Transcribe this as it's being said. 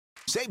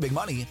Save big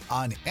money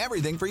on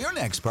everything for your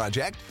next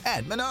project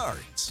at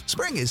Menards.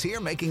 Spring is here,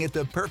 making it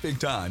the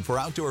perfect time for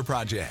outdoor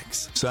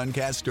projects.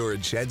 Suncast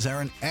storage sheds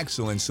are an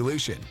excellent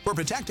solution for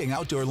protecting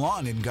outdoor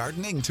lawn and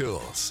gardening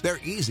tools. They're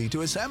easy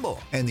to assemble,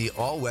 and the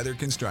all-weather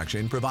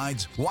construction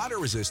provides water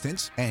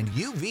resistance and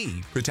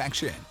UV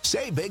protection.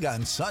 Save big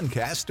on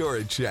Suncast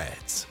storage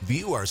sheds.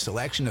 View our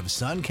selection of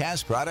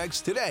Suncast products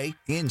today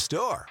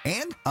in-store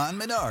and on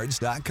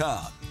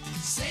Menards.com.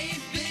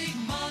 Save big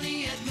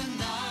money at Menards.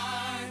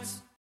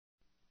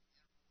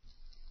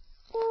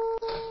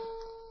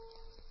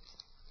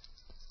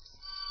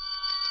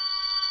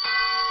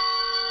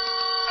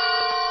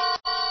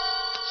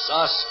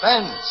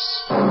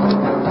 Suspense.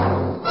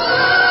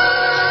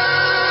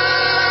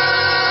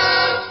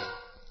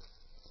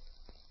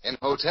 In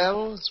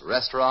hotels,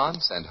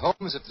 restaurants, and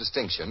homes of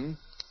distinction,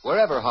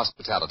 wherever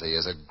hospitality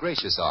is a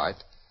gracious art,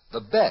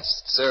 the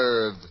best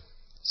serve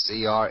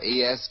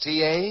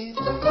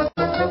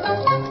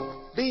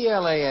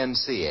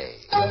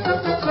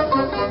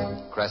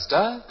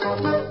CRESTA,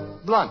 BLANCA,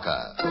 Cresta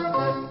Blanca,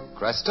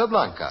 Cresta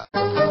Blanca.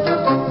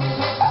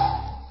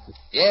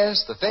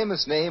 Yes, the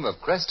famous name of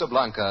Cresta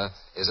Blanca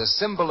is a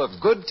symbol of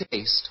good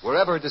taste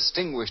wherever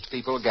distinguished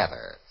people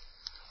gather.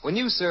 When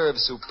you serve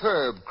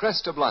superb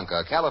Cresta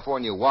Blanca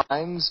California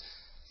wines,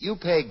 you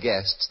pay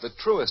guests the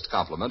truest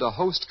compliment a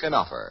host can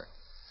offer.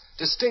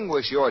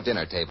 Distinguish your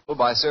dinner table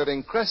by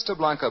serving Cresta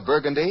Blanca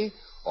Burgundy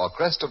or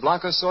Cresta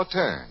Blanca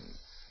Sauterne,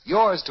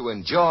 yours to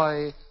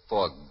enjoy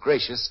for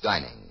gracious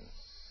dining.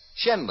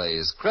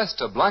 Shenley's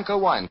Cresta Blanca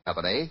Wine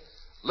Company,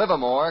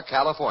 Livermore,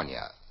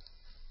 California.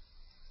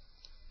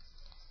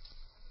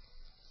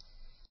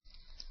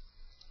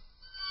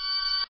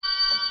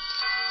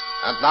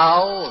 And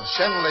now,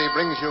 Shenley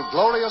brings you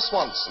Gloria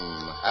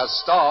Swanson as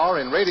star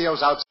in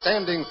radio's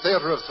outstanding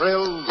theater of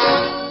thrills,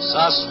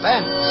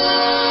 Suspense.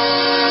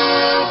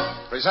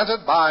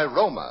 Presented by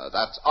Roma,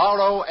 that's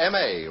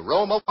R-O-M-A,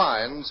 Roma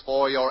Wines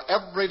for your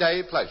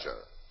everyday pleasure.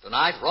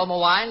 Tonight, Roma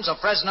Wines of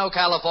Fresno,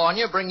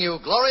 California bring you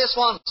Gloria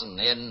Swanson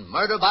in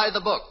Murder by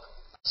the Book.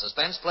 A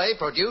suspense play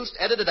produced,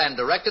 edited, and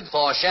directed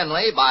for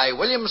Shenley by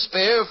William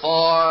Spear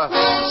for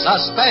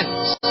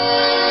Suspense.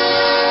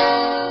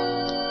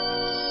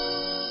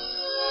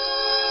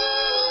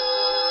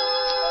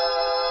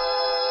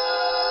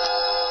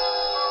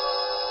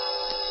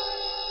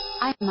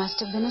 I must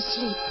have been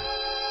asleep.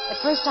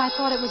 At first I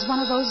thought it was one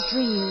of those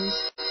dreams,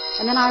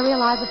 and then I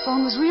realized the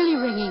phone was really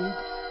ringing.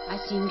 I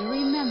seemed to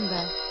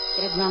remember.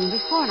 It had rung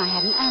before and I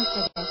hadn't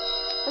answered it.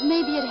 But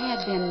maybe it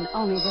had been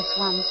only this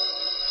once,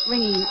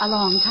 ringing a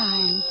long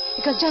time,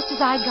 because just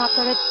as I got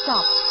there it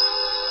stopped.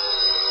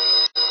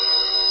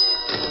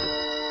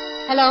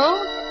 Hello?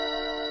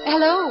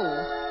 Hello?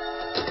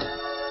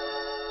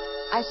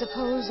 I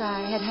suppose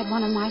I had had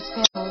one of my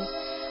spells.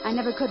 I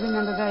never could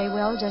remember very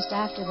well just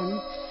after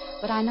them.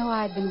 But I know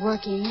I'd been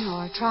working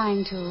or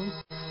trying to.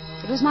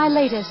 It was my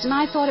latest, and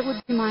I thought it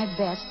would be my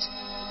best.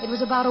 It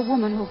was about a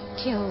woman who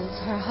killed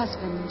her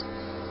husband.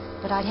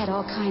 But I'd had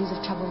all kinds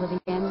of trouble with the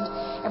end.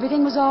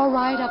 Everything was all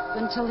right up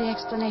until the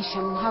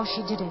explanation, how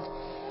she did it.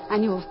 I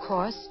knew, of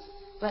course,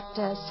 but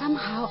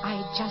somehow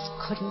I just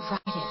couldn't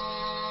write it.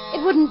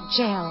 It wouldn't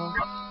gel.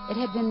 It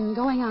had been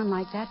going on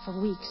like that for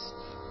weeks.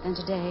 Then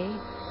today,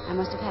 I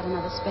must have had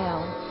another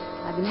spell.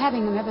 I've been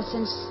having them ever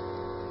since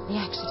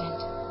the accident.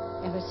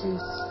 Ever since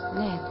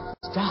Ned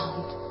was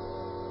drowned.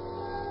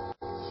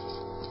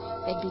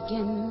 They'd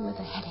begin with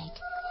a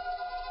headache.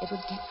 It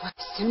would get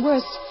worse and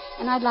worse,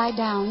 and I'd lie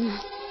down.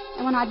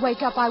 And when I'd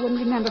wake up, I wouldn't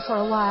remember for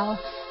a while.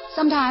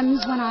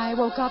 Sometimes when I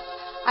woke up,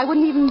 I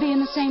wouldn't even be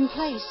in the same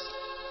place.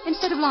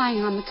 Instead of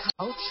lying on the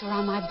couch or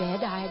on my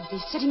bed, I'd be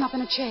sitting up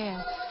in a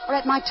chair or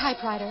at my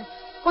typewriter.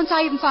 Once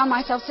I even found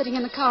myself sitting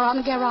in the car out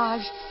in the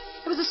garage.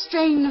 It was a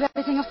strain of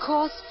everything, of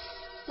course.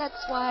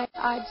 That's why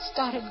I'd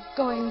started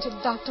going to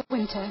Dr.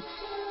 Winter.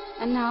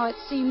 And now it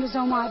seemed as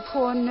though my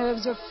poor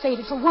nerves were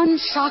faded for one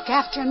shock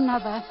after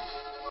another.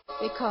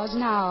 Because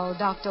now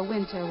Dr.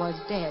 Winter was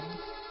dead.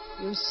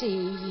 You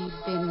see, he'd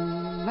been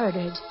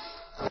murdered.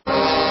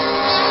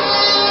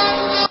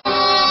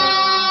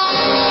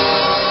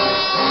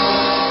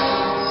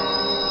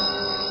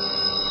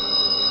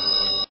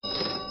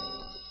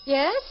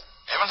 Yes?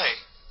 Emily?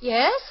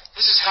 Yes?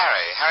 This is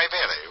Harry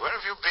Bailey. Where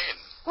have you been?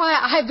 Why,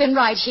 I've been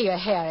right here,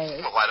 Harry.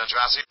 Well, why don't you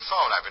answer your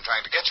phone? I've been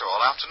trying to get you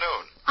all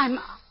afternoon.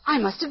 I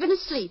must have been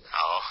asleep.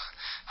 Oh.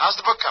 How's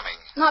the book coming?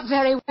 Not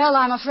very well,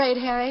 I'm afraid,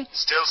 Harry.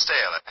 Still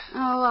stale, eh?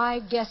 Oh, I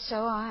guess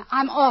so.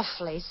 I'm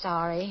awfully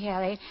sorry,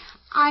 Harry.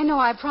 I know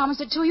I promised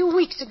it to you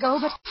weeks ago,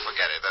 but...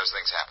 Forget it. Those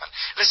things happen.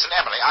 Listen,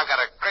 Emily, I've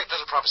got a great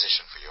little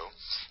proposition for you.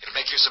 It'll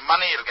make you some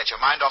money, it'll get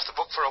your mind off the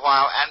book for a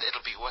while, and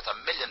it'll be worth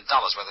 $1 million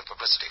worth of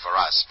publicity for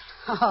us.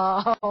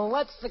 Oh,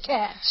 what's the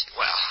catch?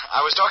 Well, I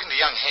was talking to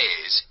young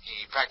Hayes.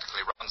 He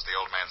practically runs the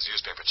old man's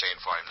newspaper chain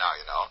for him now,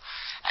 you know.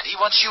 And he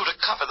wants you to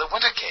cover the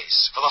Winter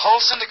case for the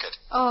whole syndicate.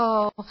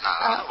 Oh.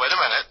 Now, wait a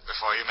minute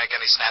before you make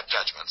any snap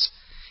judgments.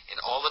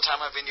 In all the time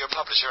I've been your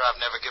publisher,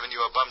 I've never given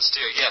you a bum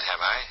steer yet,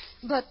 have I?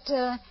 But,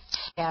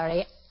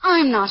 Harry,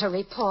 I'm not a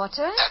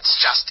reporter. That's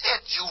just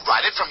it. You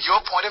write it from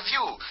your point of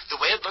view, the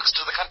way it looks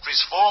to the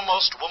country's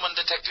foremost woman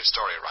detective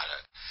story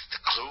writer. The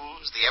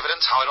clues, the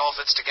evidence, how it all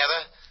fits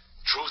together.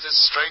 Truth is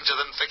stranger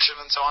than fiction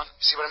and so on.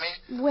 You see what I mean?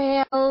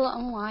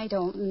 Well, I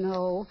don't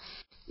know.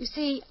 You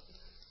see,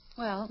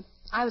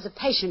 I was a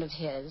patient of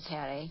his,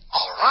 Harry.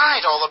 All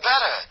right, all the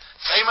better.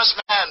 Famous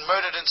man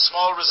murdered in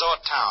small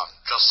resort town.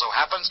 Just so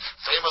happens,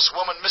 famous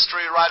woman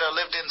mystery writer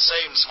lived in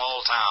same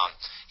small town.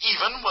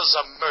 Even was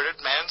a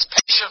murdered man's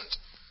patient.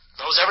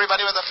 Knows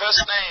everybody with their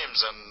first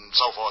names and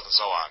so forth and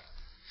so on.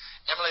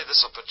 Emily,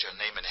 this will put your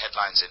name in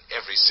headlines in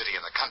every city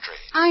in the country.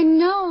 I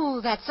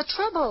know. That's the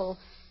trouble.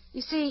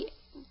 You see,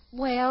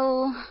 what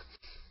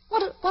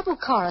will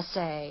Cora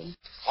say?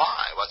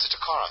 Why? What's it to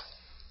Cora?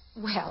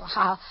 Well,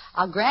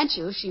 I'll grant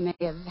you she may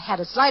have had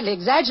a slightly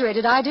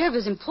exaggerated idea of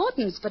his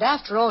importance, but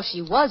after all,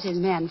 she was his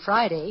man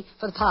Friday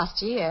for the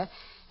past year.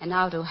 And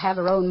now to have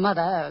her own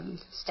mother,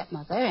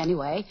 stepmother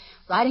anyway,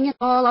 writing it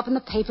all up in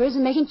the papers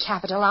and making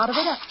capital out of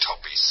it.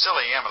 Don't be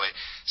silly, Emily.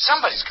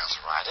 Somebody's got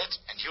to write it,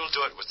 and you'll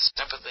do it with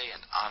sympathy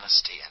and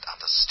honesty and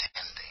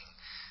understanding.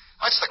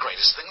 That's the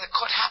greatest thing that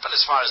could happen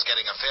as far as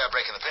getting a fair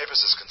break in the papers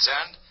is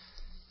concerned.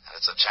 And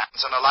it's a chance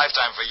in a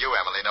lifetime for you,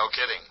 Emily, no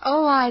kidding.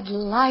 Oh, I'd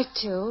like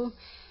to.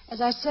 As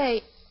I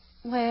say,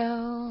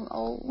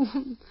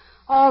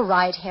 all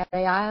right,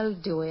 Harry, I'll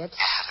do it.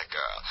 Atta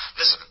girl.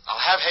 Listen, I'll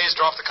have Hayes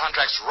draw up the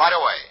contracts right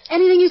away.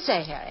 Anything you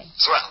say, Harry.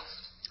 Swell.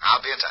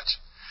 I'll be in touch.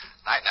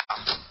 Night now.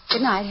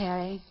 Good night,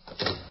 Harry.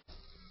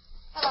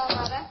 Hello,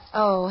 Mother.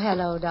 Oh,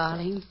 hello,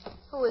 darling.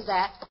 Who is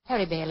that?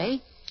 Harry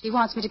Bailey. He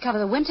wants me to cover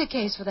the winter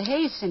case for the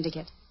Hayes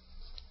Syndicate.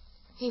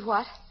 He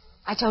what?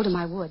 I told him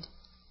I would.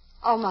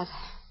 Oh, Mother.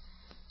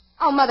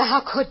 Oh, Mother,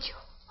 how could you?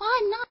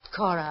 Why not,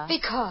 Cora?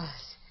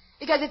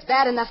 Because it's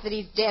bad enough that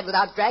he's dead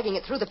without dragging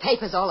it through the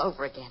papers all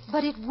over again.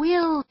 But it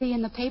will be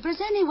in the papers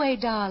anyway,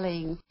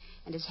 darling.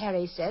 And as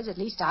Harry says, at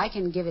least I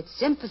can give it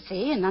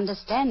sympathy and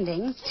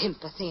understanding.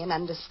 Sympathy and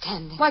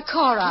understanding. Why,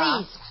 Cora.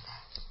 Please,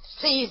 Mother.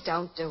 Please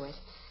don't do it.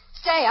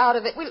 Stay out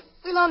of it.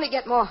 We'll only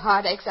get more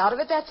heartaches out of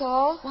it, that's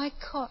all. Why,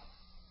 Cora.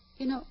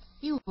 You know,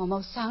 you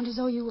almost sound as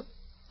though you were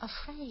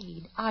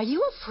afraid. Are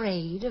you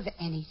afraid of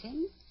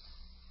anything?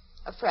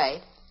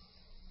 Afraid?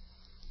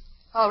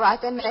 All right,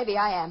 then maybe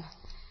I am.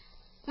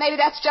 Maybe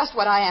that's just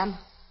what I am.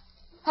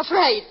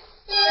 Afraid.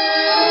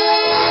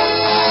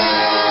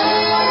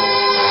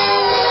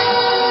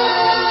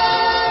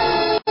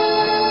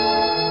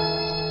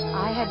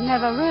 I had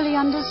never really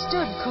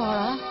understood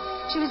Cora.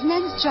 She was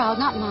Ned's child,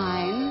 not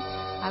mine.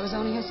 I was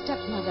only her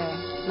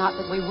stepmother. Not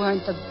that we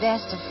weren't the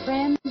best of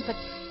friends, but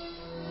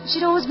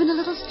she'd always been a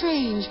little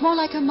strange, more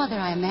like her mother,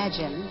 I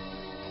imagine.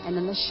 And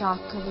then the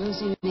shock of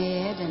losing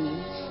Ned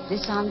and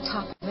this on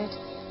top of it.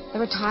 There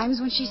were times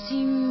when she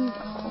seemed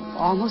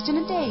almost in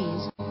a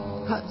daze.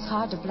 It's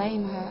hard to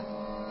blame her.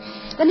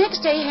 The next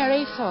day,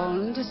 Harry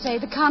phoned to say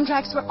the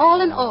contracts were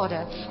all in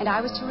order, and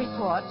I was to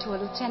report to a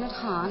Lieutenant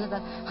Hahn of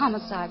the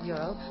Homicide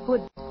Bureau who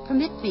would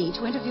permit me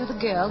to interview the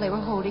girl they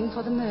were holding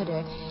for the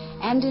murder,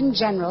 and in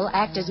general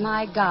act as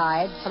my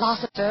guide,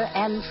 philosopher,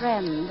 and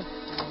friend.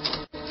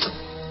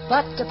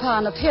 But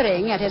upon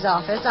appearing at his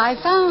office,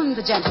 I found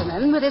the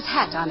gentleman with his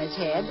hat on his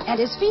head and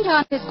his feet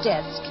on his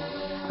desk,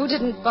 who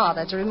didn't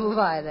bother to remove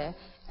either,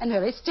 and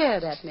merely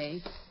stared at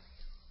me.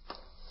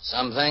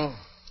 Something?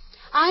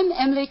 I'm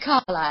Emily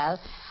Carlyle.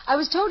 I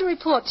was told to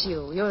report to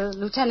you. You're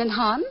Lieutenant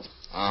Hahn?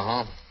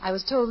 Uh-huh. I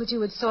was told that you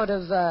would sort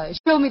of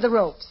show me the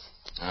ropes.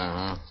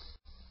 Uh-huh.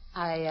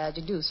 I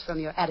deduce from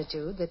your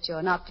attitude that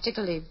you're not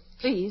particularly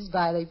pleased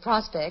by the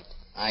prospect.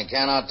 I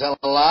cannot tell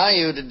a lie.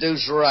 You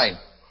deduce right.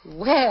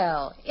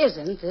 Well,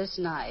 isn't this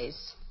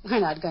nice? We're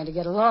not going to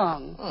get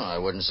along. Oh, I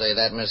wouldn't say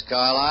that, Miss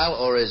Carlyle,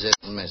 or is it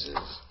Mrs.?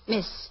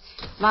 Miss.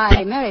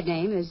 My married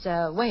name is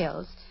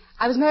Wales.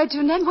 I was married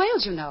to Ned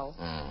Wales, you know.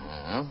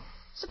 Uh-huh.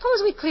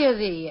 Suppose we clear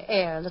the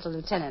air, little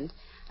Lieutenant.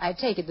 I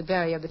take it the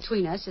barrier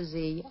between us is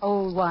the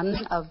old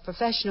one of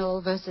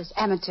professional versus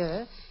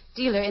amateur,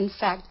 dealer in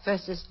fact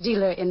versus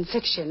dealer in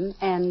fiction,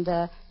 and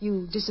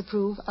you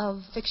disapprove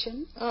of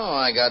fiction? Oh,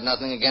 I got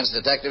nothing against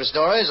detective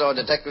stories or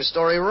detective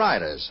story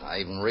writers. I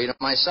even read them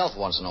myself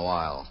once in a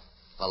while.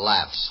 For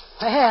laughs.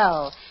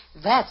 Well,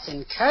 that's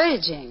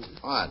encouraging.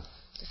 What?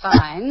 To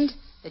find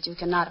that you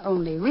can not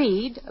only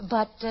read,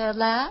 but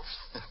laugh.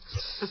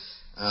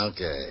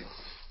 Okay.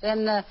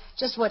 Then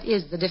just what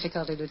is the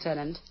difficulty,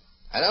 Lieutenant?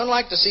 I don't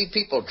like to see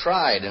people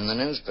tried in the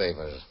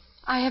newspapers.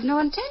 I have no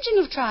intention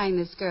of trying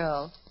this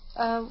girl.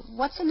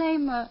 What's her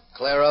name?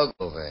 Claire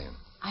Ogilvy.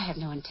 I have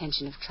no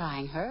intention of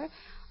trying her.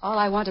 All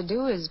I want to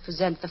do is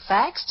present the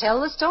facts,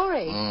 tell the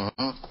story.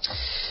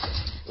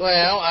 Mm-hmm.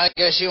 Well, I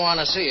guess you want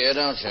to see her,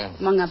 don't you?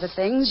 Among other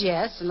things,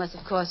 yes, unless,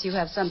 of course, you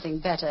have something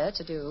better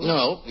to do.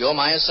 No, you're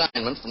my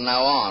assignment from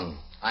now on.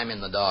 I'm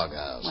in the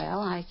doghouse. Well,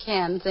 I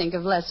can think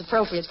of less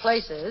appropriate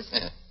places.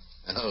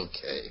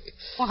 Okay.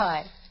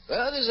 Why?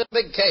 Well, this is a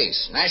big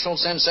case. National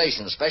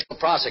sensation, special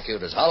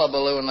prosecutors,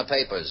 hullabaloo in the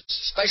papers,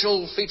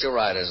 special feature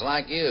writers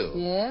like you.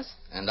 Yes?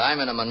 And I'm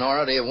in a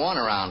minority of one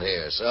around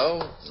here,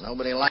 so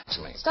nobody likes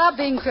me. Stop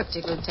being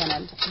cryptic,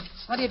 Lieutenant.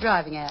 What are you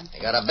driving at? They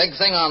got a big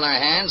thing on their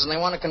hands, and they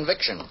want a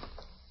conviction.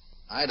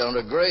 I don't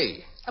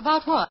agree.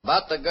 About what?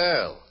 About the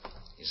girl.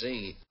 You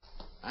see,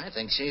 I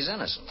think she's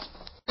innocent.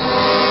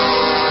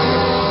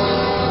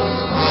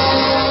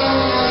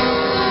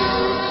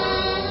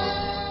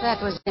 That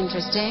was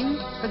interesting.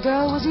 The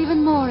girl was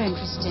even more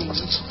interesting.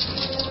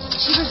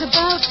 She was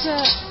about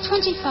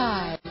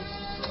 25.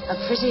 A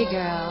pretty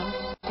girl.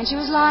 And she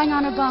was lying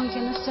on her bunk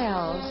in the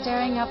cell,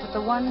 staring up at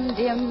the one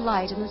dim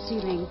light in the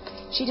ceiling.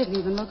 She didn't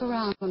even look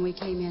around when we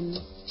came in.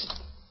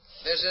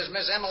 This is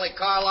Miss Emily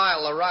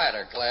Carlisle, the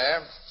writer,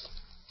 Claire.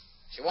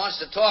 She wants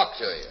to talk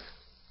to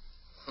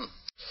you.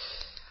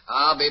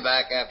 I'll be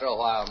back after a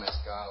while, Miss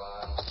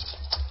Carlisle.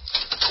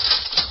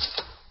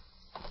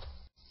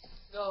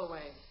 Go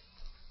away.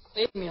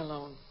 Leave me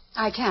alone.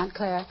 I can't,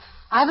 Claire.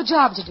 I have a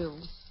job to do.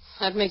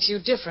 That makes you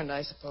different,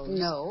 I suppose.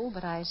 No,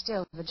 but I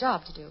still have a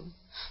job to do.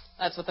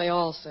 That's what they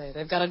all say.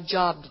 They've got a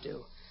job to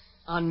do.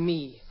 On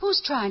me.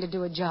 Who's trying to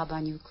do a job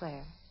on you,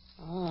 Claire?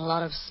 Oh, a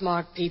lot of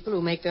smart people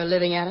who make their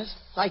living at it,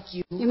 like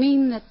you. You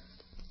mean that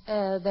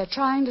they're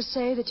trying to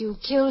say that you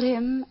killed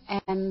him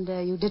and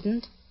you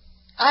didn't?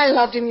 I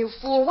loved him, you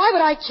fool. Why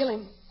would I kill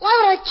him? Why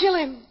would I kill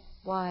him?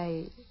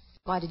 Why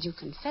did you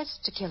confess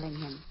to killing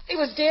him? He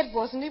was dead,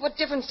 wasn't he? What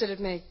difference did it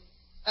make?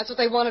 That's what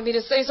they wanted me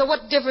to say, so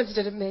what difference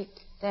did it make?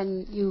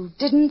 Then you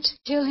didn't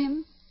kill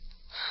him?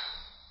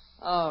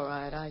 All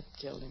right, I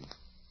killed him.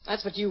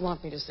 That's what you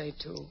want me to say,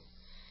 too.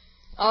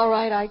 All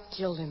right, I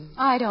killed him.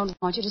 I don't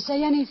want you to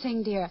say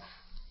anything, dear.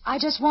 I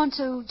just want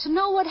to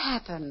know what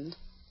happened.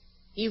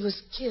 He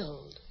was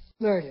killed.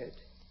 Murdered.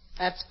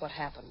 That's what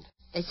happened.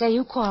 They say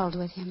you quarreled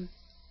with him.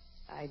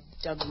 I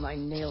dug my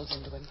nails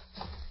into him.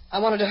 I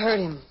wanted to hurt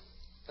him.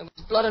 There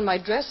was blood on my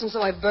dress, and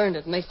so I burned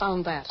it, and they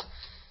found that.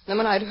 Then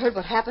when I'd heard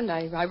what happened,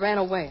 I ran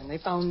away, and they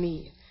found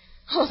me.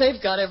 Oh,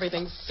 they've got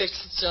everything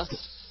fixed just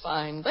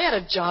fine. They had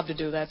a job to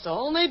do, that's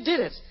all, and they did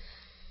it.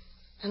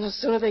 And the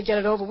sooner they get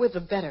it over with, the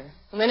better.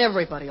 And then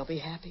everybody will be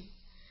happy.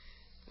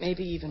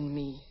 Maybe even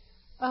me.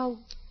 Oh,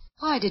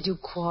 why did you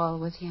quarrel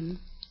with him?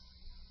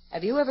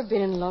 Have you ever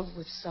been in love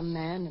with some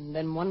man, and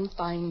then one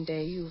fine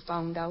day you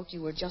found out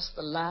you were just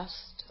the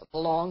last of a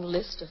long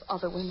list of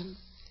other women?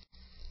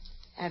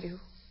 Have you?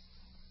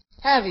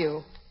 Have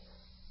you?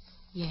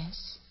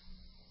 Yes.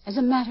 As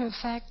a matter of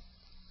fact,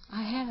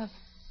 I have.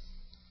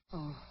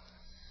 Oh,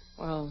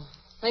 well,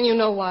 then you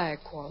know why I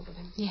quarreled with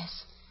him.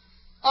 Yes.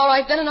 All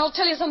right, then, and I'll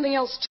tell you something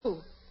else,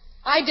 too.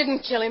 I didn't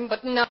kill him,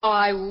 but now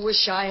I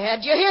wish I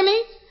had. Do you hear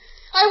me?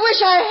 I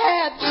wish I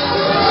had.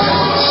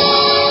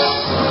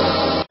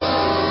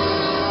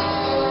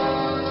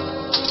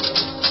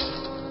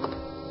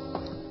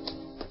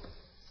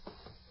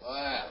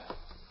 Well,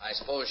 I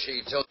suppose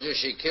she told you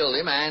she killed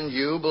him, and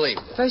you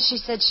believed it. First she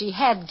said she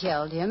had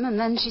killed him, and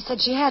then she said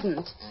she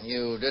hadn't. And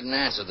you didn't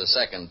answer the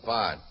second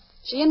part.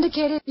 She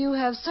indicated you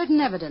have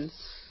certain evidence.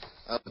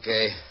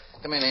 Okay,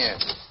 come in here.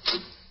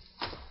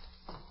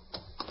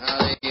 Now,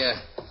 the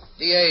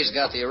DA's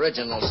got the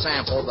original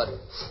sample, but the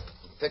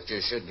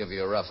pictures should give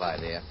you a rough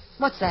idea.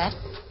 What's that?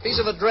 Piece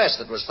of a dress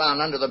that was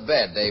found under the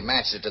bed. They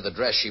matched it to the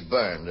dress she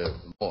burned,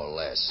 more or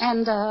less.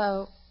 And,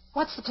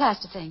 what's the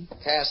plaster thing?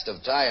 Cast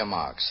of tire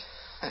marks.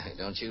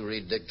 Don't you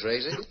read Dick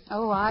Tracy?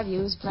 Oh, I've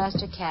used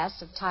plaster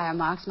casts of tire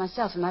marks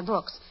myself in my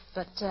books,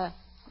 but,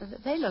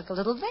 they look a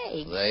little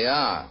vague. They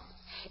are.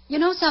 You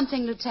know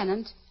something,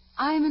 Lieutenant?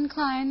 I'm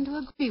inclined to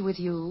agree with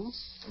you.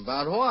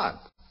 About what?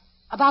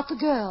 About the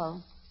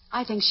girl.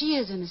 I think she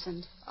is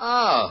innocent.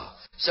 Oh,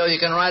 so you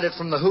can write it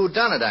from the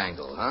whodunit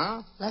angle,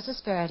 huh? Less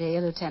asperity,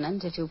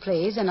 Lieutenant, if you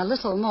please, and a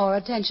little more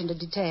attention to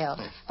detail.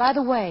 By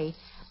the way,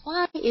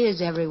 why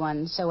is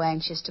everyone so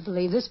anxious to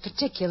believe this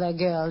particular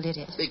girl did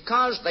it?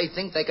 Because they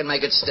think they can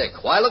make it stick.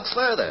 Why look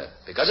further?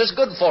 Because it's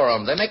good for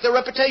them. They make their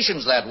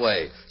reputations that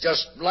way.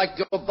 Just like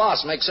your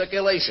boss makes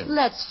circulation.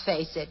 Let's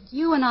face it.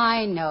 You and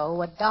I know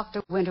what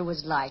Dr. Winter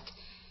was like.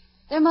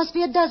 There must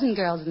be a dozen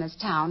girls in this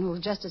town who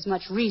have just as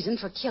much reason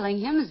for killing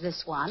him as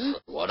this one.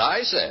 What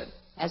I said.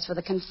 As for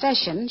the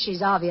confession,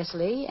 she's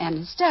obviously an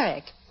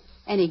hysteric.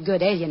 Any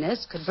good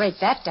alienist could break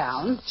that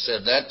down.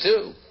 Said that,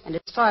 too. And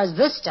as far as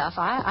this stuff,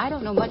 I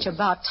don't know much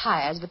about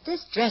tires, but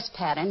this dress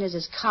pattern is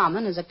as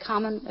common as a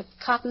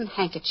cotton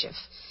handkerchief.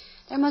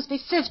 There must be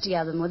 50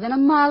 of them within a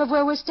mile of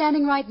where we're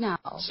standing right now.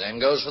 Same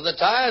goes for the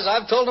tires.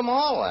 I've told them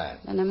all that.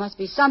 Then there must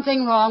be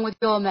something wrong with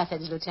your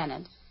methods,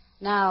 Lieutenant.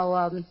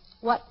 Now,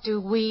 what do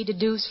we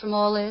deduce from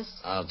all this?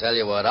 I'll tell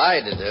you what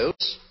I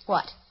deduce.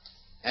 What?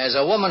 There's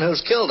a woman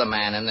who's killed a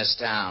man in this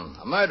town.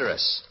 A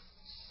murderess.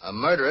 A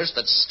murderess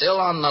that's still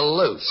on the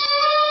loose.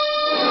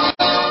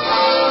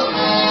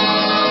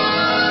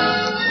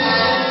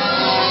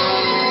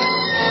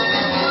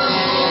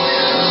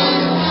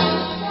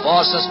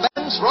 For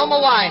suspense, Roma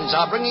Wines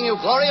are bringing you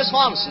Gloria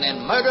Swanson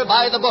in Murder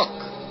by the Book.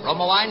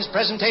 Roma Wines'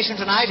 presentation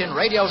tonight in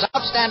radio's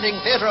outstanding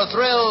theater of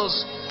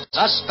thrills,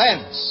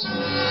 Suspense.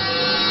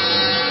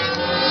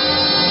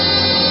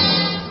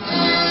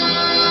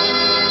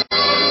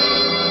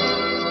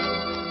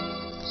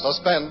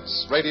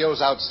 Suspense, radio's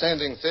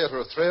outstanding theater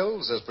of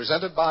thrills, is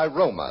presented by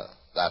Roma.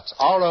 That's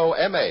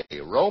Roma,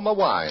 Roma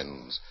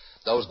Wines.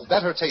 Those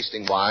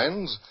better-tasting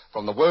wines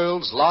from the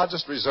world's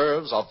largest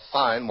reserves of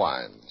fine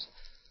wines.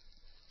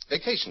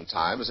 Vacation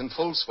time is in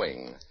full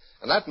swing,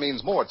 and that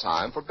means more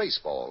time for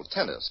baseball,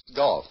 tennis,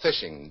 golf,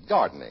 fishing,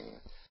 gardening.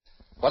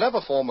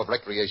 Whatever form of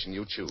recreation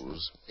you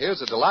choose,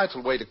 here's a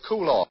delightful way to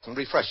cool off and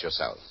refresh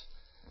yourself.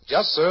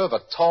 Just serve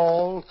a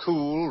tall,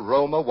 cool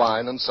Roma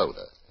wine and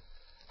soda.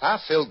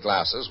 Half-filled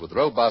glasses with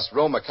robust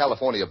Roma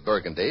California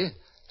Burgundy,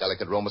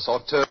 delicate Roma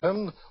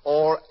Sauterne,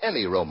 or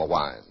any Roma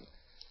wine.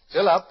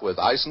 Fill up with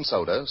ice and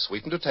soda,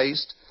 sweeten to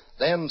taste,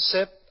 then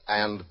sip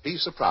and be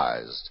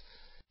surprised.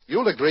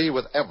 You'll agree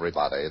with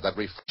everybody that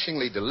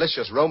refreshingly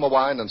delicious Roma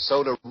wine and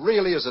soda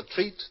really is a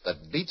treat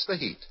that beats the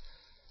heat.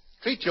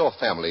 Treat your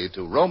family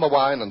to Roma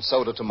wine and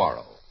soda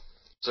tomorrow.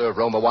 Serve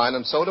Roma wine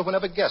and soda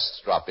whenever guests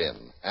drop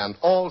in, and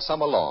all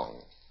summer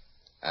long.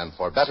 And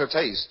for better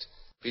taste,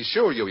 be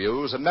sure you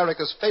use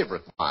America's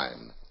favorite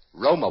wine,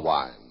 Roma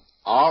wine.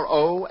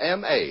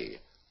 R-O-M-A,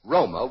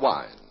 Roma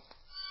wine.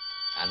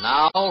 And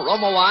now,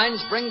 Roma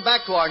Wines bring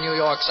back to our New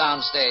York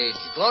soundstage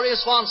Gloria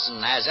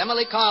Swanson as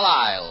Emily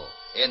Carlyle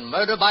in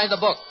Murder by the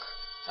Book,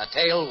 a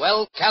tale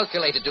well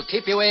calculated to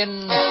keep you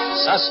in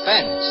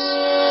suspense.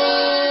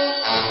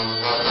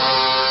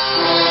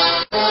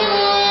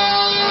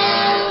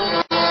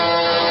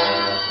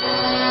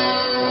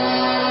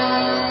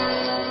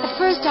 At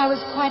first, I was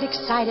quite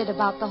excited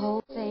about the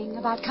whole thing,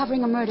 about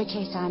covering a murder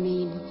case, I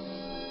mean.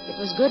 It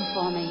was good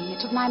for me.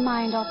 It took my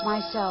mind off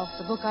myself,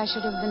 the book I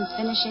should have been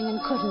finishing and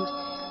couldn't.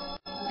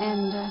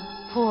 And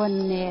poor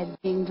Ned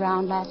being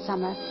drowned last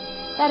summer.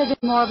 That had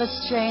been more of a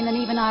strain than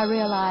even I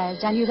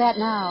realized. I knew that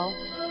now.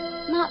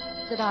 Not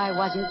that I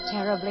wasn't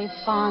terribly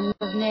fond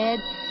of Ned,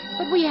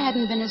 but we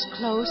hadn't been as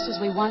close as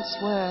we once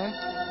were.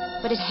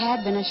 But it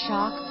had been a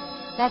shock.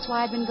 That's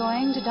why I'd been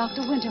going to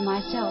Dr. Winter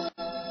myself.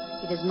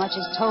 He'd as much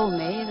as told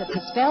me that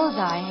the spells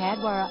I had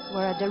were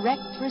a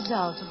direct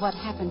result of what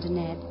happened to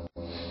Ned.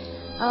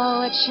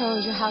 Oh, it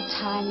shows you how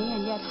tiny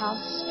and yet how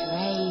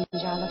strange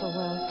our little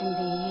world can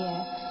be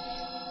here.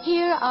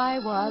 Here I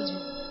was,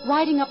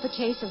 writing up the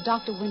case of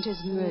Dr.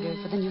 Winter's murder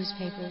for the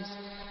newspapers.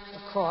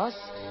 Of course,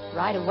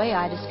 right away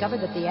I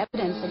discovered that the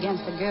evidence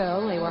against the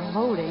girl they were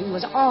holding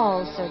was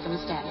all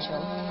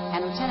circumstantial,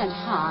 and Lieutenant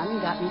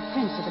Hahn got me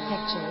prints of the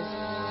pictures.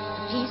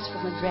 A piece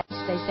from the dress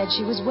they said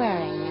she was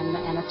wearing, and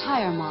the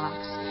tire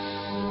marks.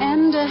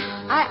 And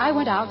I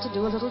went out to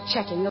do a little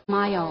checking of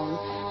my own.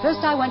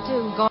 First, I went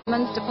to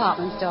Gorman's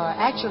department store.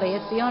 Actually,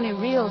 it's the only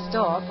real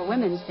store for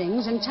women's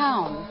things in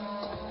town.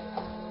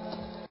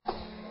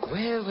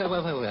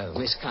 Well,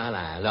 Miss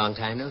Carlyle, long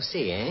time no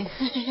see, eh?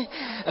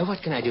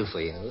 What can I do for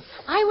you?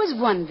 I was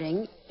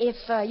wondering if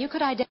you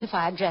could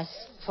identify a dress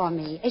for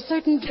me. A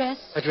certain dress.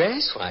 A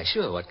dress? Why,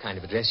 sure. What kind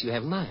of a dress you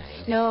have in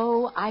mind?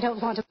 No, I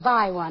don't want to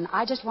buy one.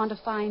 I just want to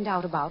find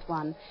out about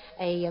one.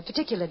 A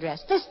particular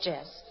dress. This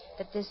dress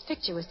that this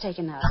picture was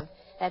taken of.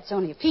 That's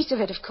only a piece of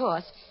it, of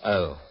course.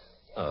 Oh,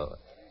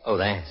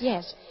 that?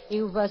 Yes.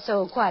 You've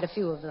sold quite a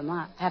few of them,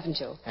 haven't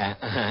you?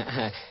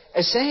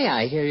 Say,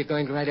 I hear you're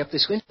going to write up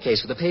this winter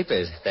case for the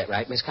papers. Is that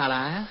right, Miss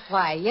Carlyle?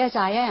 Why, yes,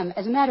 I am.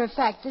 As a matter of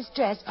fact, this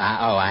dress...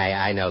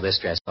 I know this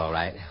dress, all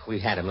right. We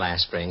had them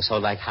last spring,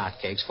 sold like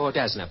hotcakes, 4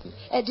 dozen of them.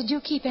 Did you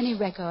keep any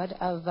record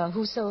of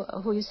who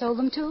you sold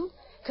them to?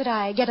 Could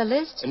I get a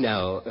list?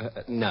 No.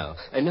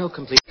 No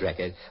complete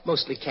record.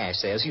 Mostly cash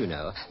sales, you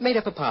know. Made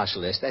up a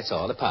partial list, that's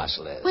all, a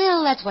partial list.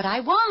 Well, that's what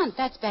I want.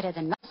 That's better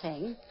than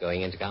nothing.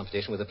 Going into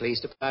competition with the police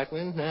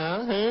department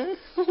now, huh?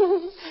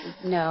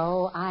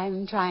 No,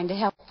 I'm trying to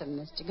help them,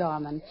 Mr.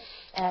 Gorman.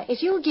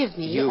 If you'll give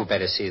me... You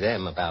better see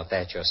them about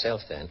that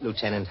yourself, then.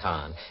 Lieutenant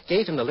Hahn.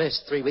 Gave him the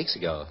list 3 weeks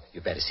ago.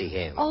 You better see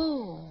him.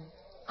 Oh,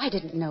 I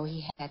didn't know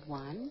he had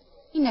one.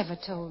 He never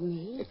told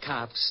me. The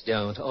cops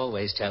don't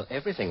always tell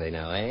everything they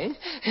know, eh?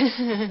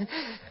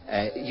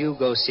 You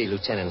go see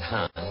Lieutenant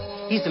Hahn.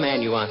 He's the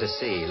man you want to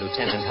see,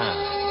 Lieutenant Hahn.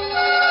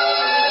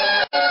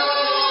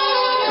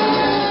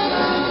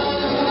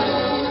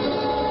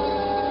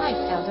 I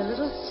felt a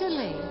little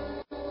silly.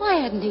 Why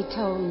hadn't he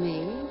told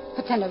me?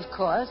 But then, of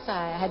course,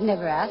 I had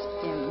never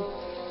asked him.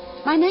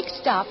 My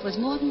next stop was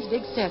Morton's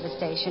big service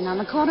station on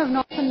the corner of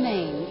North and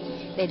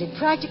Main. They did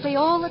practically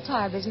all the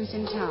tire business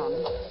in town.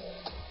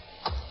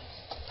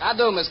 How'd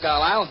do, Miss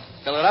Carlyle?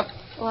 Fill it up?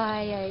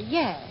 Why,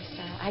 yes,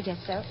 I guess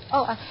so.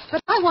 Oh,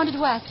 but I wanted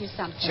to ask you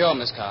something. Sure,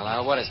 Miss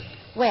Carlyle. What is it?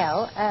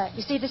 Well,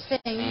 you see this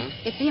thing?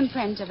 It's the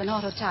imprint of an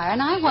auto tire,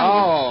 and I wondered...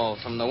 Oh,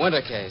 from the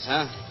winter case,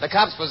 huh? The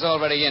cops was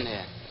already in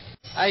here.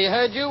 I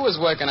heard you was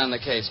working on the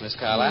case, Miss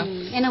Carlyle.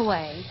 In a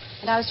way.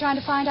 And I was trying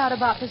to find out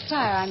about this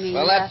tire,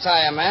 Well, that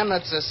tire, ma'am,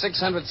 that's a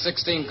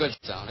 616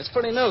 Goodstone. It's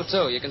pretty new,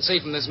 too. You can see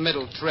from this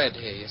middle tread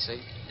here, you see.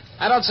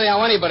 I don't see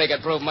how anybody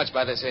could prove much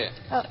by this here.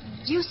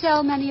 Do you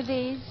sell many of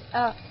these?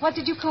 What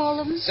did you call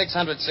them?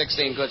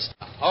 616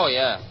 Goodstone. Oh,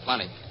 yeah,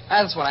 plenty.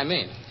 That's what I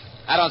mean.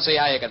 I don't see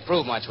how you could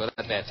prove much with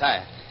that there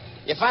tire.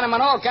 You find them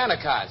on all kind of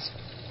cars.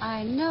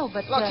 I know,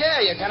 but... Look here,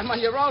 you got them on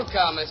your own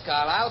car, Miss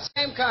Carlyle.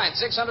 Same kind,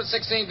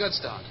 616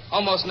 Goodstone.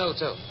 Almost new,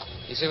 too.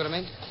 You see what I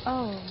mean?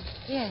 Oh,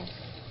 yes.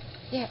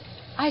 Yeah,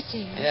 I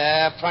see.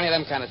 Yeah, plenty of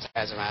them kind of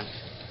tires around.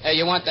 Hey,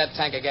 you want that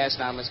tank of gas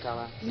now, Miss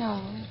Carlisle?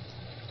 No.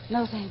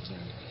 No, thank you.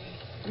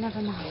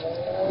 Never mind.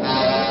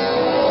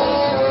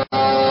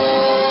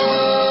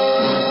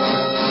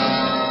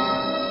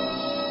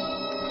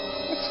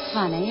 It's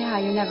funny how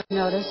you never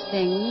notice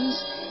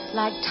things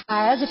like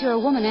tires if you're a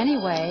woman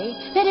anyway.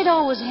 They'd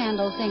always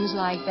handle things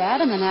like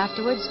that, and then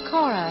afterwards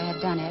Cora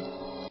had done it.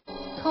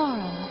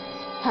 Cora.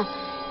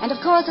 And of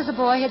course, as the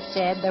boy had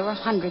said, there were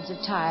hundreds of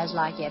tires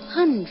like it.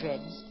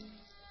 Hundreds.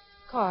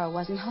 Cora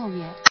wasn't home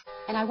yet,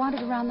 and I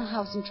wandered around the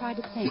house and tried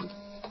to think,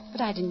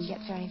 but I didn't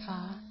get very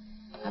far.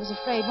 I was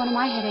afraid one of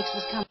my headaches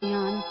was coming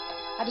on.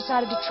 I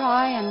decided to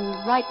try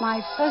and write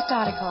my first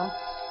article.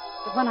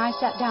 But when I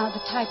sat down at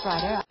the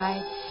typewriter,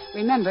 I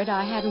remembered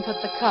I hadn't put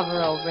the cover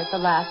over it the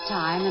last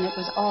time, and it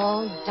was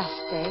all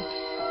dusty.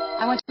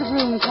 I went to the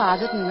broom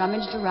closet and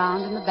rummaged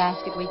around in the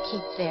basket we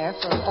keep there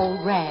for old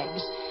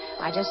rags.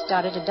 I just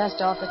started to dust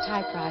off the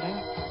typewriter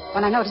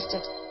when I noticed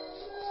it.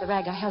 The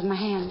rag I held in my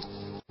hand.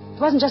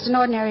 It wasn't just an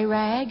ordinary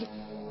rag.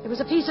 It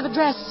was a piece of a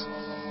dress.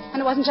 And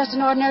it wasn't just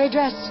an ordinary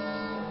dress.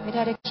 It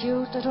had a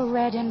cute little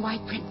red and white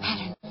print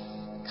pattern.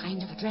 The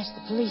kind of a dress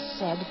the police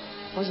said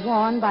was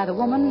worn by the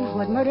woman who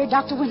had murdered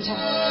Dr. Winter.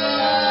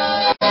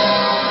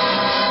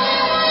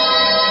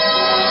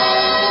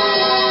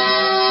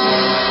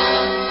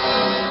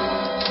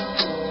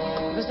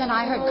 It was then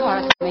I heard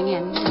Cora coming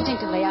in.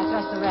 Instinctively, I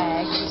thrust the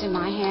rag that was in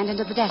my hand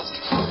into the desk.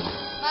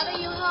 Mother,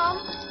 you home?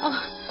 Oh,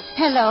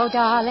 hello,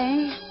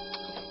 darling.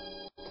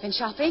 Been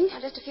shopping?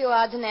 Just a few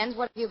odds and ends.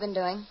 What have you been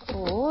doing?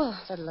 Oh,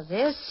 a little of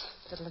this,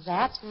 a little of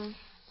that.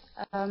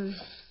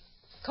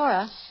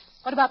 Cora,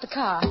 what about the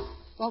car?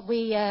 Won't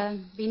we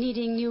be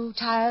needing new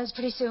tires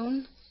pretty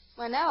soon?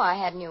 Well, no, I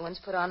had new ones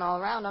put on all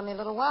around only a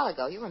little while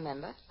ago. You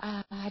remember?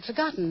 I'd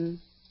forgotten.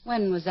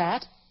 When was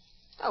that?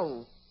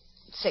 Oh,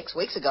 6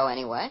 weeks ago,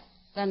 anyway.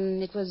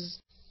 Then it was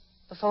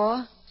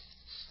before?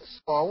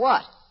 Before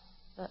what?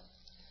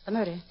 The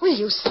murder. Will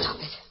you stop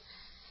it?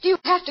 Do you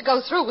have to go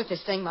through with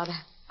this thing, Mother?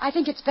 I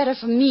think it's better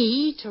for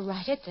me to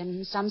write it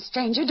than some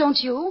stranger, don't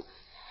you?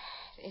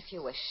 If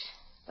you wish.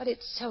 But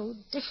it's so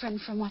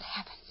different from what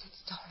happens in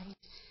stories.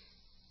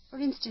 For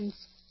instance,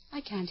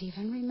 I can't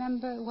even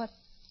remember what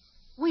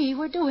we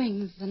were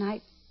doing the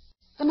night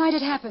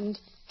it happened.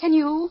 Can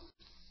you?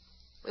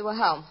 We were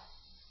home.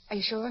 Are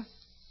you sure?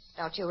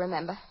 Don't you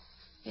remember?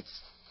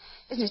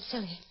 Isn't it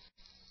silly?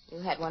 You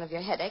had one of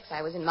your headaches.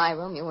 I was in my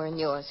room. You were in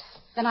yours.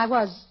 Then I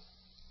was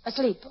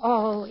asleep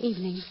all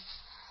evening.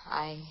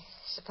 I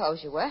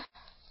suppose you were.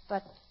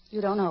 But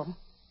you don't know.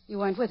 You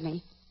weren't with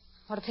me.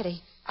 What a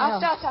pity. I'll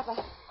start supper.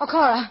 Oh,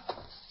 Cora.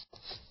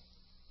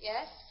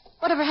 Yes?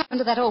 Whatever happened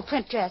to that old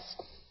print dress?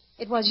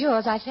 It was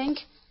yours, I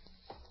think.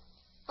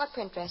 What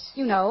print dress?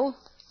 You know,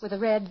 with a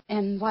red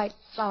and white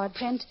flowered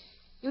print.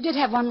 You did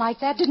have one like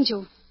that, didn't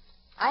you?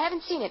 I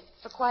haven't seen it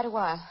for quite a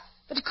while.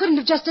 But it couldn't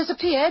have just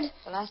disappeared.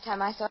 The last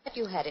time I saw it,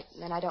 you had it,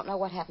 and then I don't know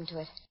what happened to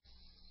it.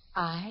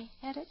 I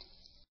had it?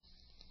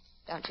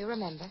 Don't you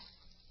remember?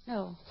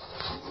 No.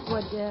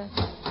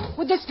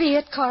 Would this be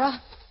it,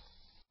 Cora?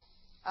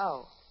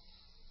 Oh.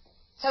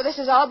 So this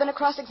has all been a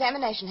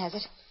cross-examination, has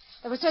it?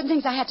 There were certain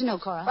things I had to know,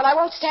 Cora. Well, I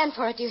won't stand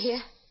for it, do you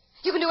hear?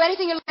 You can do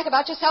anything you like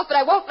about yourself, but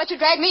I won't let you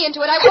drag me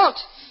into it. I won't.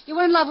 You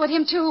were in love with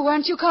him, too,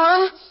 weren't you,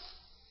 Cora?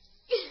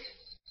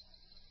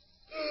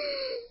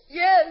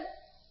 Yes.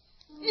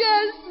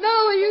 Yes.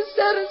 Now are you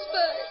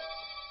satisfied?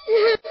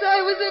 Yes,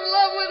 I was in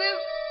love with him.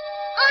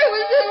 I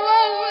was in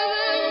love with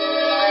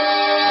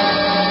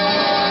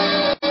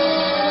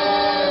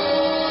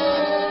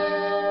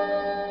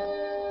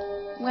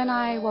him. When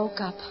I woke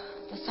up,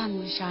 the sun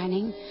was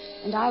shining,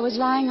 and I was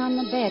lying on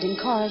the bed in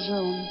Cora's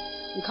room,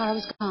 and Cora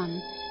was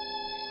gone.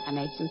 I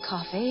made some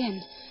coffee,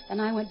 and then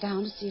I went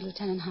down to see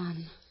Lieutenant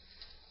Hahn.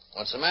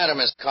 What's the matter,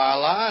 Miss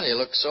Carlisle? You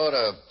look sort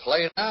of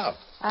played out.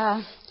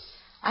 I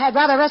had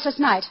rather a restless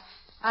night.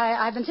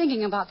 I've been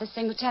thinking about this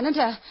thing, Lieutenant.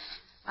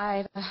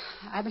 I've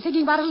been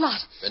thinking about it a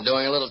lot. Been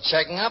doing a little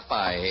checking up,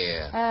 I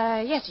hear.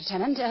 Yes,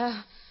 Lieutenant.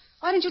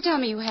 Why didn't you tell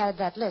me you had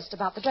that list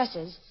about the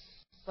dresses?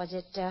 Was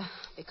it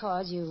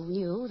because you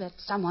knew that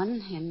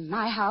someone in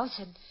my house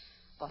had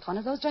bought one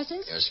of those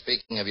dresses? You're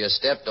speaking of your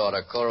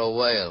stepdaughter, Cora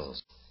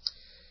Wales.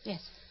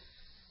 Yes.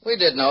 We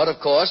did know it, of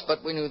course,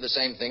 but we knew the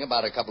same thing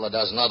about a couple of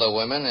dozen other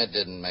women. It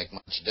didn't make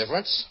much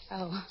difference.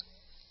 Oh.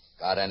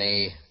 Got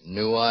any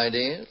new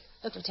ideas?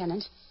 Look,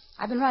 Lieutenant,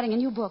 I've been writing a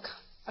new book,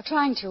 or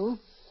trying to,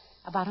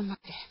 about a murder.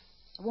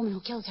 A woman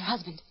who kills her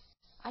husband.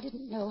 I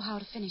didn't know how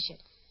to finish it.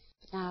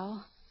 But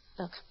now,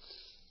 look,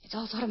 it's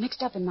all sort of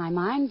mixed up in my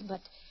mind, but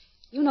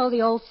you know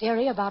the old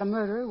theory about a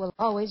murderer will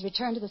always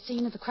return to the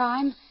scene of the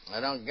crime? I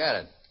don't get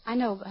it. I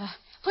know.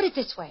 Put it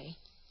this way.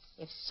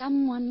 If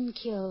someone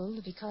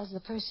killed because the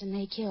person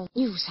they killed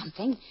knew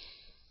something,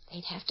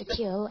 they'd have to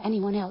kill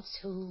anyone else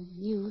who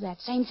knew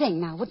that same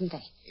thing now, wouldn't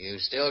they? You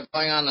still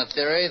going on the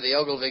theory the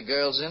Ogilvy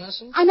girl's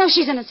innocent? I know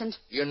she's innocent.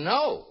 You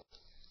know?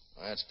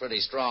 Well, that's pretty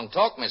strong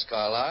talk, Miss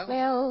Carlisle.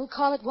 Well,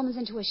 call it woman's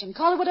intuition.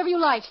 Call it whatever you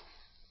like.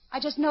 I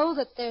just know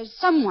that there's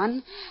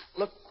someone...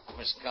 Look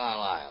Miss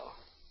Carlyle.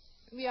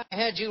 Maybe I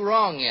had you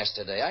wrong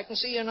yesterday. I can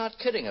see you're not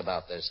kidding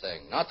about this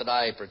thing. Not that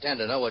I pretend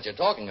to know what you're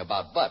talking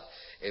about, but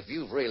if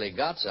you've really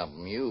got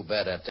something, you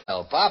better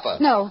tell Papa.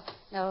 No,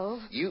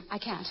 I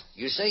can't.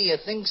 You say you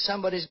think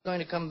somebody's going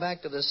to come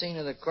back to the scene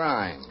of the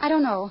crime. I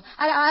don't know.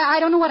 I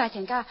don't know what I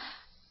think. I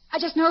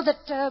just know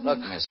that... Look,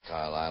 Miss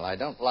Carlyle, I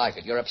don't like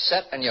it. You're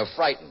upset and you're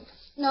frightened.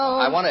 No.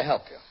 I want to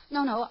help you.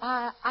 No,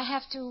 I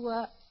have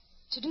to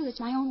do this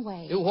my own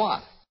way. Do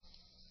what?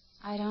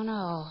 I don't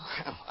know.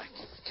 Well, I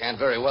can't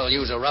very well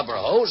use a rubber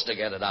hose to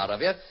get it out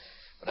of you.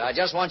 But I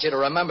just want you to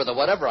remember that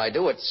whatever I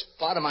do, it's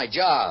part of my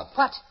job.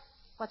 What?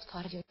 What's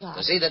part of your job?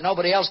 To see that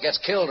nobody else gets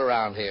killed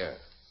around here,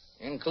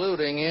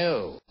 including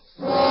you.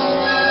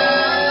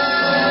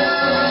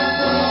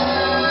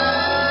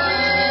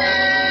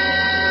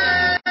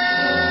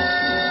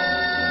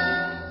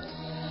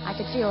 I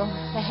could feel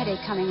the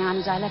headache coming on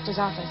as I left his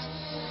office.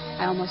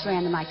 I almost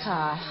ran to my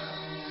car.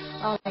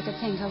 All I could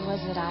think of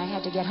was that I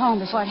had to get home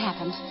before it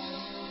happened.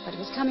 But it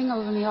was coming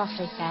over me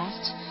awfully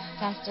fast,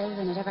 faster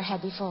than it ever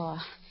had before.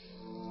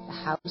 The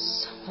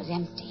house was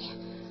empty.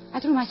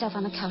 I threw myself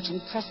on the couch and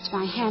pressed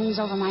my hands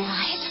over my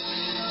eyes.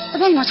 The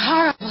pain was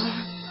horrible.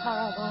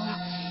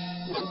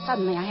 And then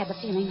suddenly I had the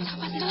feeling that I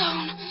wasn't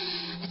alone.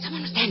 That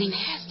someone was standing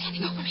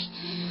over me.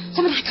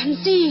 Someone I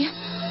couldn't see.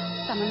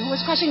 Someone who was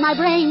crushing my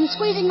brain,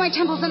 squeezing my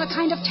temples in a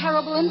kind of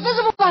terrible,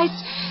 invisible vice.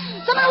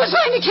 Someone who was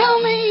trying to kill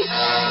me.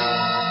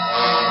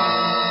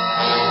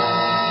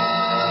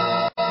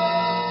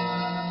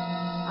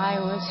 I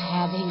was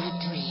having a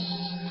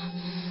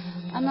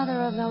dream.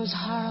 Another of those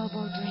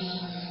horrible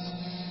dreams.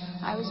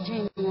 I was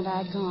dreaming that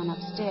I'd gone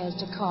upstairs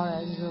to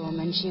Cora's room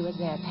and she was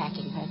there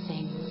packing her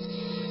things.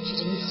 She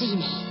didn't see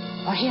me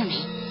or hear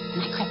me,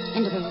 and I crept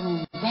into the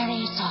room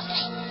very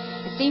softly.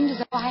 It seemed as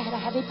if I had a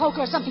heavy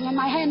poker or something in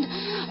my hand.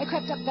 I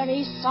crept up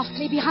very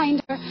softly behind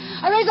her.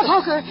 I raised the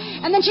poker,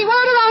 and then she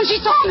whirled around. She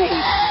saw me.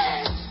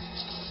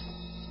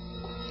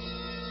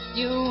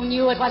 You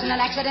knew it wasn't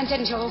an accident,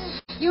 didn't you?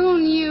 You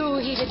knew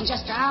he didn't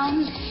just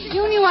drown.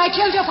 You knew I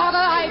killed your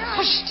father. I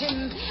pushed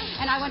him.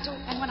 And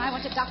when I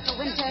went to Dr.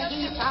 Winter,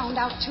 he found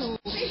out, too.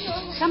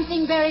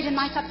 Something buried in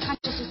my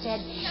subconscious, he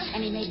said.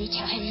 And he made me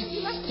tell him.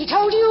 He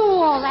told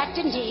you all that,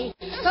 didn't he?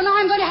 So now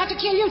I'm going to have to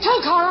kill you, too,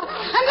 Cora.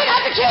 I'm going to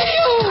have to kill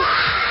you.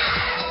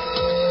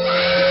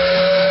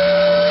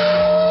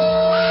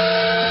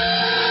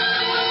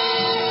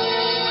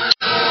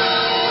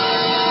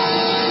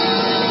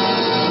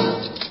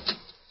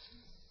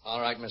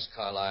 All right, Miss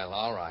Carlyle,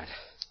 all right.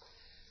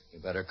 You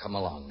better come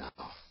along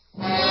now.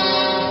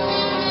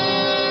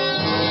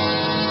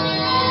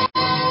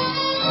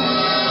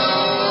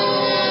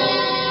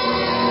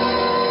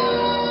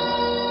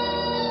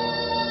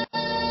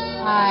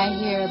 I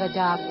hear the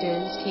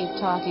doctors keep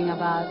talking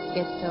about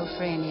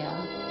schizophrenia.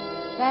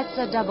 That's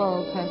a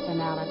double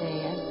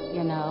personality,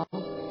 you know.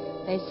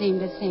 They seem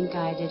to think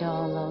I did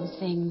all those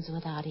things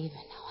without even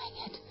knowing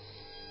it.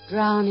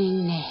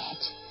 Drowning Ned.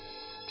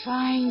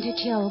 Trying to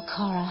kill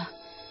Cora.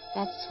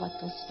 That's what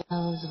the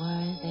spells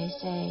were, they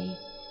say.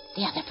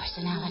 The other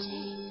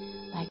personality.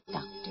 Like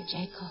Dr.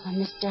 Jekyll and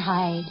Mr.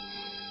 Hyde.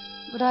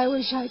 But I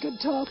wish I could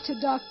talk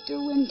to Dr.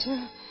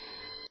 Winter.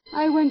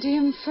 I went to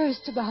him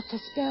first about the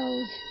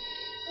spells.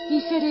 He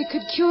said he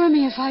could cure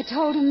me if I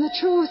told him the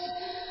truth.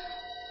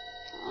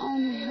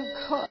 Only, of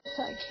course,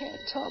 I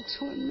can't talk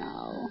to him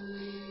now.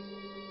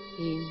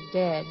 He's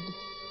dead.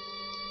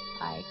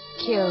 I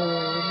killed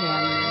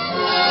him.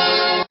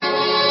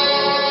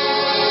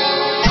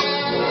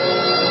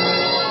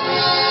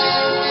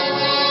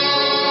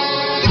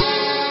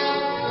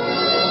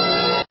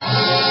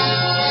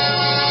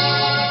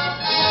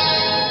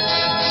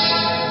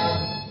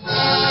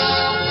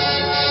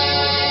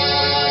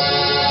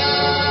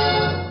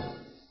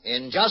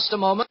 In just a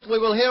moment, we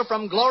will hear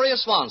from Gloria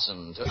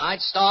Swanson,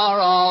 tonight's star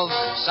of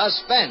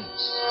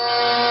Suspense.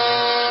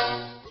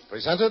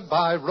 Presented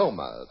by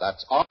Roma.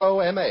 That's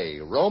R-O-M-A,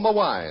 Roma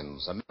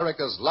Wines,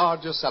 America's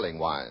largest selling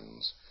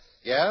wines.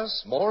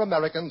 Yes, more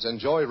Americans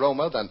enjoy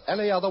Roma than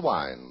any other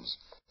wines.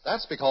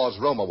 That's because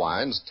Roma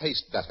wines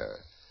taste better.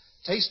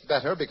 Taste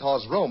better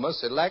because Roma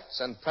selects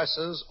and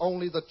presses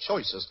only the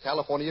choicest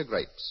California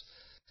grapes.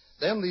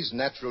 Then these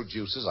natural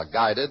juices are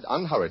guided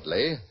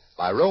unhurriedly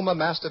by Roma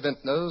master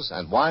vintners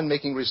and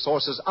winemaking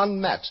resources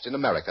unmatched in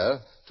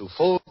America to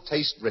full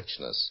taste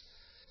richness.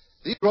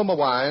 These Roma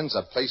wines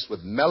are placed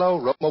with mellow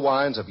Roma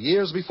wines of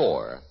years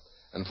before.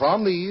 And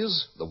from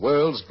these, the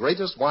world's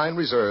greatest wine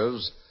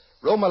reserves,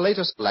 Roma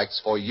later selects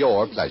for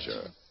your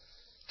pleasure.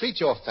 Treat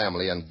your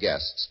family and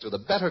guests to the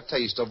better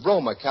taste of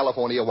Roma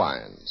California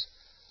wines.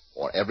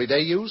 For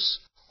everyday use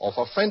or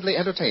for friendly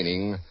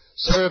entertaining,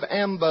 serve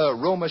amber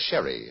Roma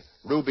sherry,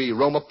 ruby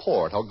Roma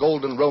port, or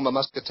golden Roma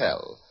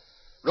muscatel.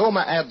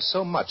 Roma adds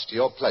so much to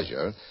your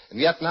pleasure, and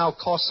yet now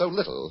costs so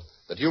little,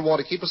 that you'll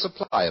want to keep a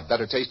supply of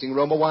better-tasting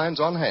Roma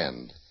wines on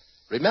hand.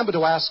 Remember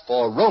to ask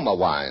for Roma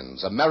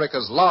Wines,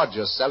 America's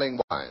largest selling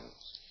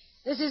wines.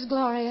 This is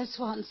Gloria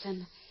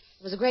Swanson.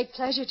 It was a great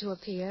pleasure to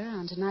appear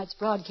on tonight's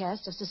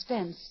broadcast of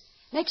Suspense.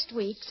 Next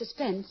week,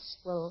 Suspense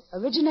will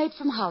originate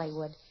from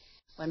Hollywood.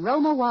 when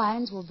Roma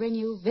Wines will bring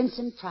you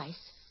Vincent Price.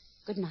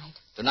 Good night.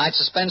 Tonight's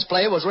suspense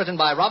play was written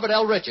by Robert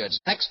L. Richards.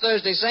 Next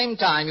Thursday, same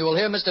time, you will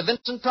hear Mr.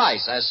 Vincent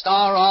Price as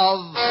star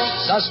of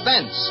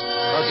Suspense,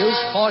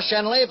 produced for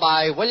Shenley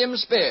by William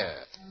Spear.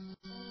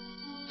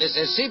 This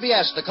is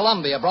CBS, the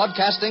Columbia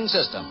Broadcasting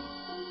System.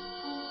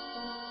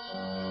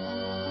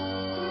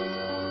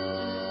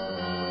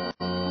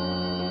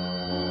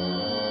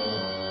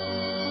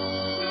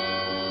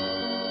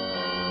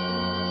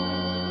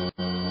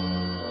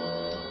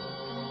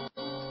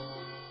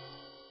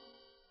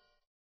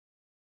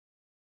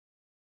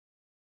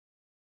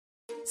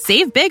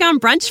 Save big on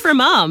brunch for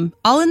mom,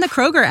 all in the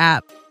Kroger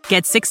app.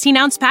 Get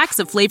 16-ounce packs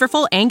of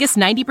flavorful Angus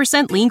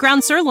 90% lean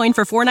ground sirloin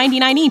for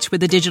 $4.99 each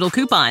with a digital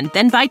coupon.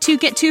 Then buy 2,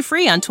 get 2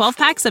 free on 12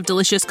 packs of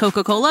delicious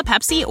Coca-Cola,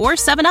 Pepsi, or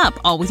 7-Up,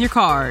 all with your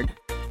card.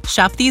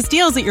 Shop these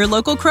deals at your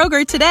local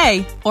Kroger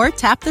today, or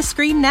tap the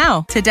screen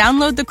now to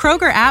download the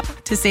Kroger app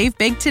to save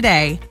big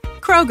today.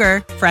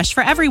 Kroger, fresh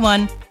for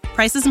everyone.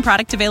 Prices and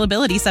product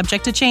availability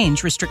subject to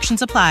change.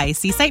 Restrictions apply.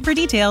 See site for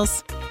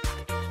details.